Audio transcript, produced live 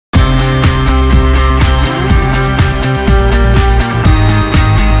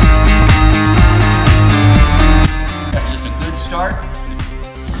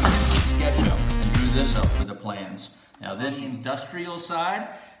industrial side.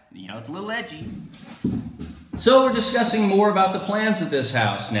 You know, it's a little edgy. So we're discussing more about the plans of this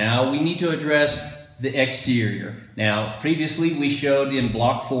house. Now we need to address the exterior. Now previously we showed in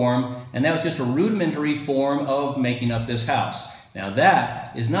block form, and that was just a rudimentary form of making up this house. Now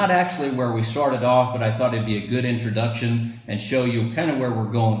that is not actually where we started off, but I thought it'd be a good introduction and show you kind of where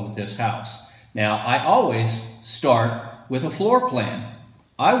we're going with this house. Now I always start with a floor plan.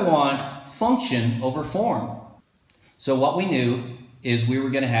 I want function over form. So what we knew is we were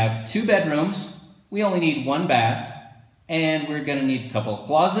going to have 2 bedrooms. We only need 1 bath, and we're going to need a couple of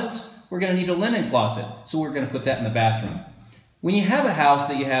closets. We're going to need a linen closet, so we're going to put that in the bathroom. When you have a house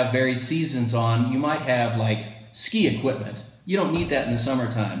that you have varied seasons on, you might have like ski equipment. You don't need that in the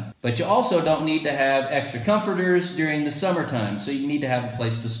summertime. But you also don't need to have extra comforters during the summertime, so you need to have a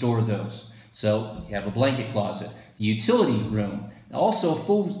place to store those. So you have a blanket closet, utility room, also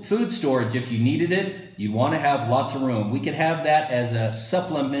food storage if you needed it. You want to have lots of room. We could have that as a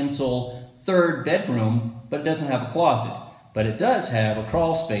supplemental 3rd bedroom, but it doesn't have a closet. But it does have a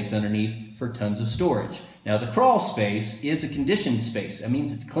crawl space underneath for tons of storage. Now the crawl space is a conditioned space. That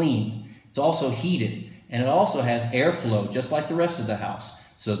means it's clean. It's also heated, and it also has airflow just like the rest of the house.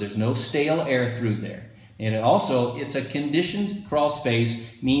 So there's no stale air through there. And it's a conditioned crawl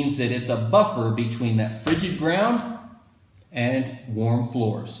space, means that it's a buffer between that frigid ground and warm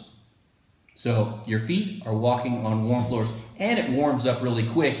floors. So your feet are walking on warm floors, and it warms up really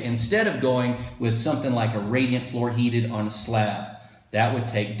quick instead of going with something like a radiant floor heated on a slab. That would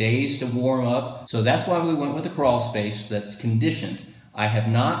take days to warm up. So that's why we went with a crawl space that's conditioned. I have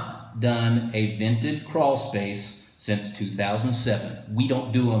not done a vented crawl space since 2007. We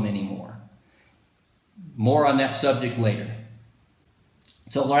don't do them anymore. More on that subject later.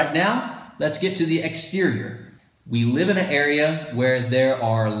 So right now, let's get to the exterior. We live in an area where there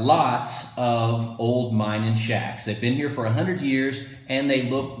are lots of old mining shacks. They've been here for 100 years and they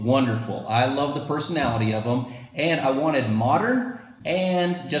look wonderful. I love the personality of them, and I wanted modern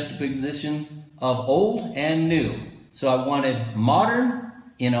and juxtaposition of old and new. So I wanted modern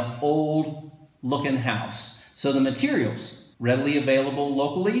in an old looking house. So the materials readily available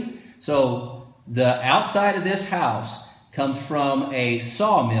locally. So the outside of this house comes from a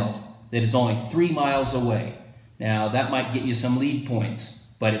sawmill that is only 3 miles away. Now, that might get you some lead points,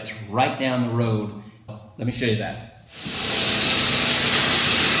 but it's right down the road. Let me show you that.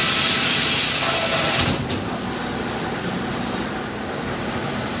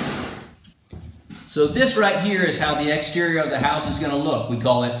 So this right here is how the exterior of the house is going to look. We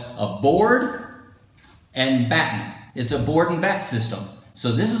call it a board and batten. It's a board and bat system.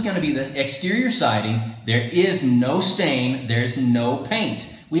 So this is going to be the exterior siding. There is no stain. There's no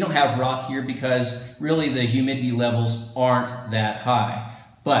paint. We don't have rock here because really the humidity levels aren't that high.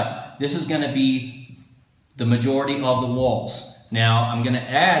 But this is going to be the majority of the walls. Now I'm going to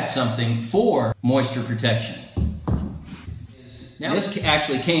add something for moisture protection. Now this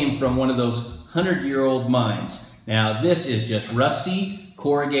actually came from one of those 100-year-old mines. Now this is just rusty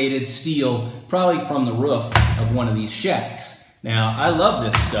corrugated steel, probably from the roof of one of these shacks. Now I love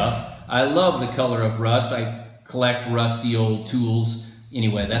this stuff. I love the color of rust. I collect rusty old tools.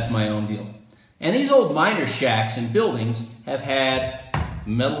 Anyway, that's my own deal. And these old miner shacks and buildings have had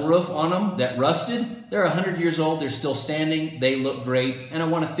metal roof on them that rusted. They're 100 years old. They're still standing. They look great, and I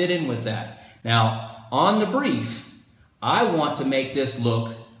want to fit in with that. Now, on the brief, I want to make this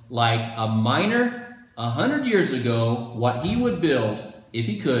look like a miner 100 years ago, what he would build, if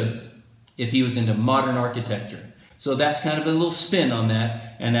he could, if he was into modern architecture. So that's kind of a little spin on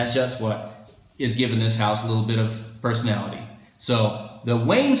that, and that's just what is giving this house a little bit of personality. So the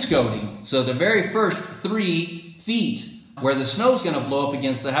wainscoting, so the very first 3 feet where the snow's going to blow up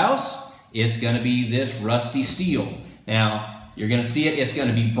against the house, it's going to be this rusty steel. Now, you're going to see it, it's going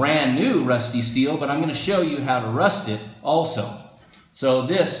to be brand new rusty steel, but I'm going to show you how to rust it also. So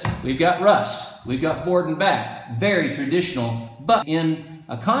this, we've got rust, we've got board and bat, very traditional, but in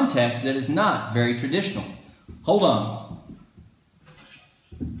a context that is not very traditional. Hold on.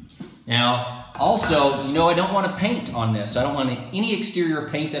 Now, also, you know, I don't want to paint on this. I don't want any exterior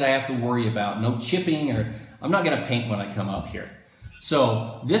paint that I have to worry about. No chipping, or I'm not going to paint when I come up here.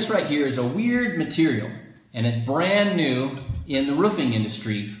 So this right here is a weird material, and it's brand new in the roofing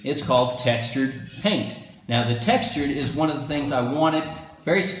industry. It's called textured paint. Now the textured is one of the things I wanted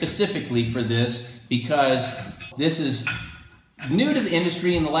very specifically for this, because this is new to the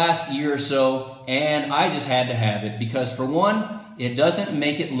industry in the last year or so, and I just had to have it because, for one, it doesn't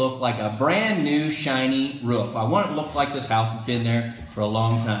make it look like a brand new shiny roof. I want it to look like this house has been there for a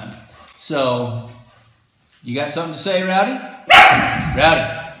long time. So, you got something to say, Rowdy?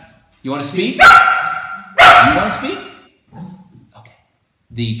 Rowdy, you want to speak? You want to speak?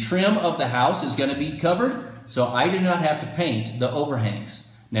 The trim of the house is going to be covered, so I do not have to paint the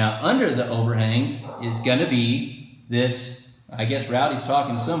overhangs. Now, under the overhangs is going to be this, I guess Rowdy's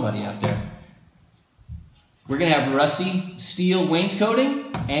talking to somebody out there. We're going to have rusty steel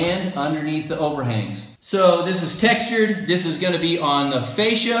wainscoting and underneath the overhangs. So this is textured. This is going to be on the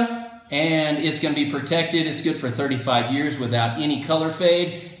fascia, and it's going to be protected. It's good for 35 years without any color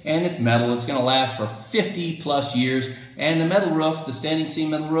fade. And it's metal. It's going to last for 50 plus years. And the metal roof, the standing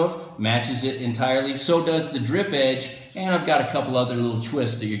seam metal roof, matches it entirely. So does the drip edge. And I've got a couple other little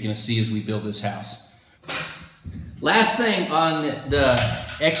twists that you're going to see as we build this house. Last thing on the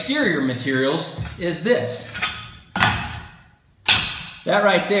exterior materials is this. That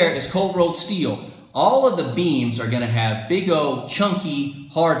right there is cold rolled steel. All of the beams are going to have big old chunky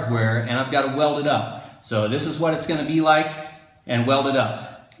hardware, and I've got to weld it up. So this is what it's going to be like, and weld it up.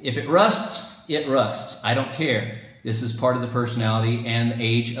 If it rusts, it rusts. I don't care. This is part of the personality and the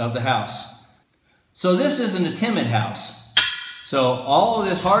age of the house. So this isn't a timid house. So all of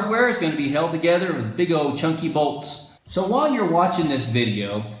this hardware is going to be held together with big old chunky bolts. So while you're watching this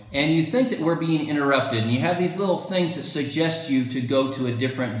video and you think that we're being interrupted and you have these little things that suggest you to go to a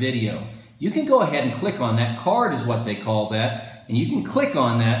different video, you can go ahead and click on that. Card is what they call that. And you can click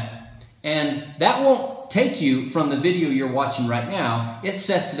on that, and that won't take you from the video you're watching right now. It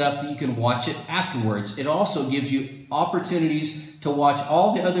sets it up that you can watch it afterwards. It also gives you opportunities to watch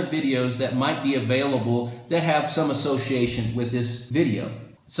all the other videos that might be available that have some association with this video.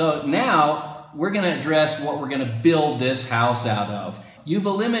 So now we're going to address what we're going to build this house out of. You've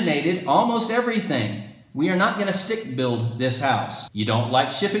eliminated almost everything. We are not going to stick build this house. You don't like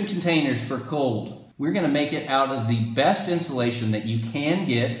shipping containers for cold. We're going to make it out of the best insulation that you can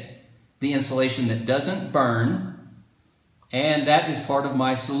get, the insulation that doesn't burn, and that is part of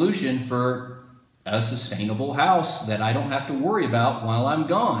my solution for a sustainable house that I don't have to worry about while I'm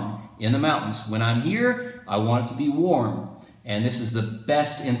gone in the mountains. When I'm here, I want it to be warm, and this is the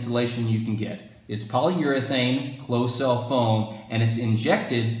best insulation you can get. It's polyurethane closed cell foam, and it's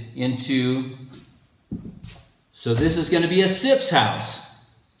injected into, so this is going to be a SIPS house.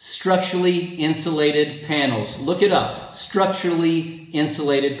 Structurally insulated panels. Look it up. Structurally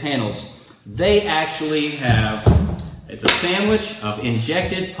insulated panels. They actually have, it's a sandwich of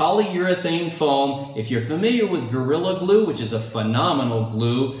injected polyurethane foam. If you're familiar with Gorilla Glue, which is a phenomenal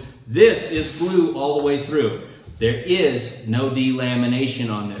glue, this is glue all the way through. There is no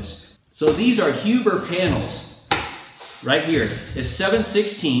delamination on this. So these are Huber panels. Right here. It's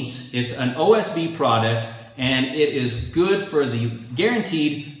 7/16. It's an OSB product, and it is good for the,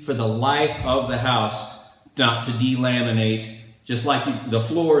 guaranteed for the life of the house, not to delaminate, just like the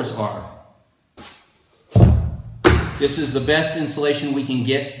floors are. This is the best insulation we can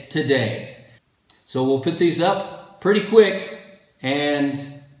get today. So we'll put these up pretty quick, and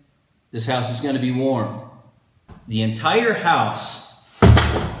this house is going to be warm. The entire house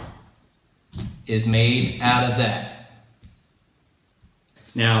is made out of that.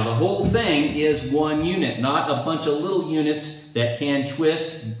 Now, the whole thing is one unit, not a bunch of little units that can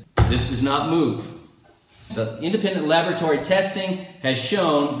twist. This does not move. The independent laboratory testing has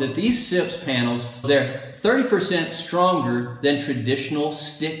shown that these SIPS panels, they're 30% stronger than traditional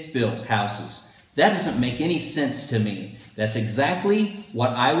stick-built houses. That doesn't make any sense to me. That's exactly what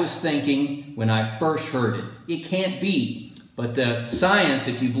I was thinking when I first heard it. It can't be. But the science,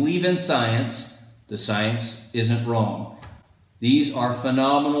 if you believe in science, the science isn't wrong. These are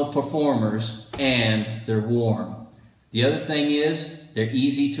phenomenal performers, and they're warm. The other thing is, they're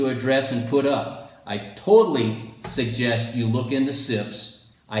easy to address and put up. I totally suggest you look into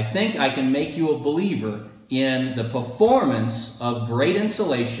SIPS. I think I can make you a believer in the performance of great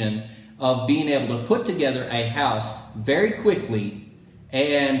insulation, of being able to put together a house very quickly,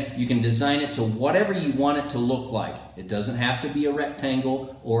 and you can design it to whatever you want it to look like. It doesn't have to be a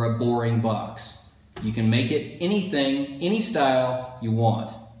rectangle or a boring box. You can make it anything, any style you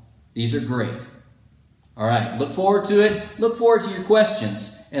want. These are great. All right, look forward to it. Look forward to your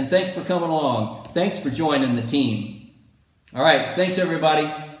questions. And thanks for coming along. Thanks for joining the team. All right, thanks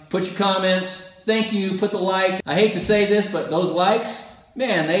everybody. Put your comments. Thank you. Put the like. I hate to say this, but those likes,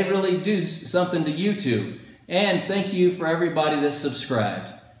 man, they really do something to YouTube. And thank you for everybody that's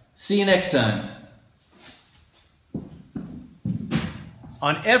subscribed. See you next time.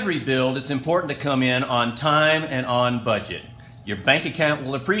 On every build, it's important to come in on time and on budget. Your bank account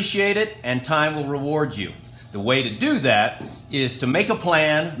will appreciate it, and time will reward you. The way to do that is to make a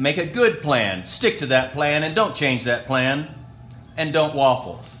plan, make a good plan, stick to that plan, and don't change that plan, and don't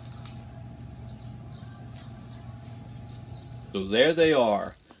waffle. So there they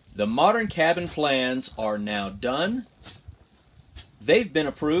are. The modern cabin plans are now done. they've been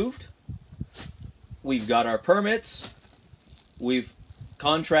approved. We've got our permits. We've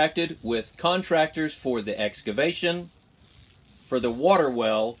contracted with contractors for the excavation, for the water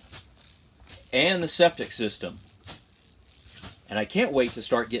well, and the septic system. And I can't wait to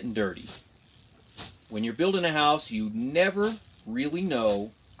start getting dirty. When you're building a house, you never really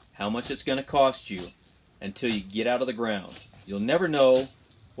know how much it's going to cost you until you get out of the ground. You'll never know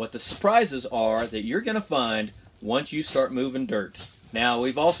what the surprises are that you're going to find once you start moving dirt. Now,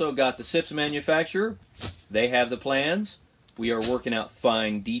 we've also got the SIPS manufacturer. They have the plans. We are working out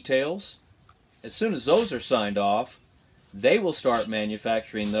fine details. As soon as those are signed off, they will start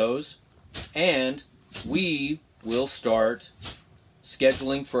manufacturing those, and we will start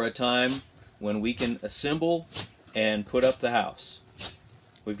scheduling for a time when we can assemble and put up the house.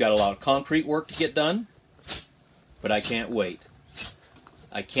 We've got a lot of concrete work to get done, but I can't wait.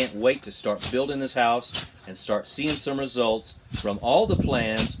 I can't wait to start building this house and start seeing some results from all the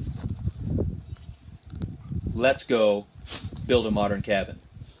plans. Let's go build a modern cabin.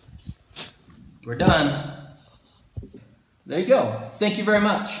 We're done. There you go. Thank you very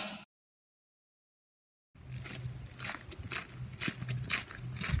much.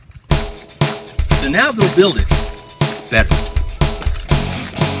 So now go build it better.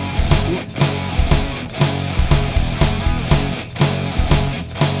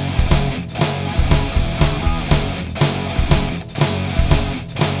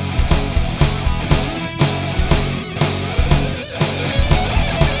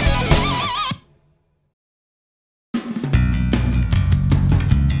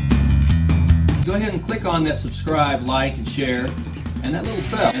 Go ahead and click on that subscribe, like, and share, and that little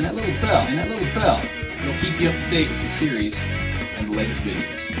bell, and that little bell, and that little bell. It'll keep you up to date with the series and the latest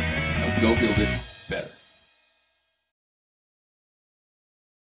videos. Now go build it better.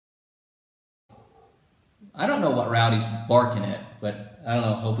 I don't know what Rowdy's barking at, but I don't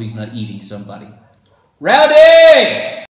know, hope he's not eating somebody. Rowdy!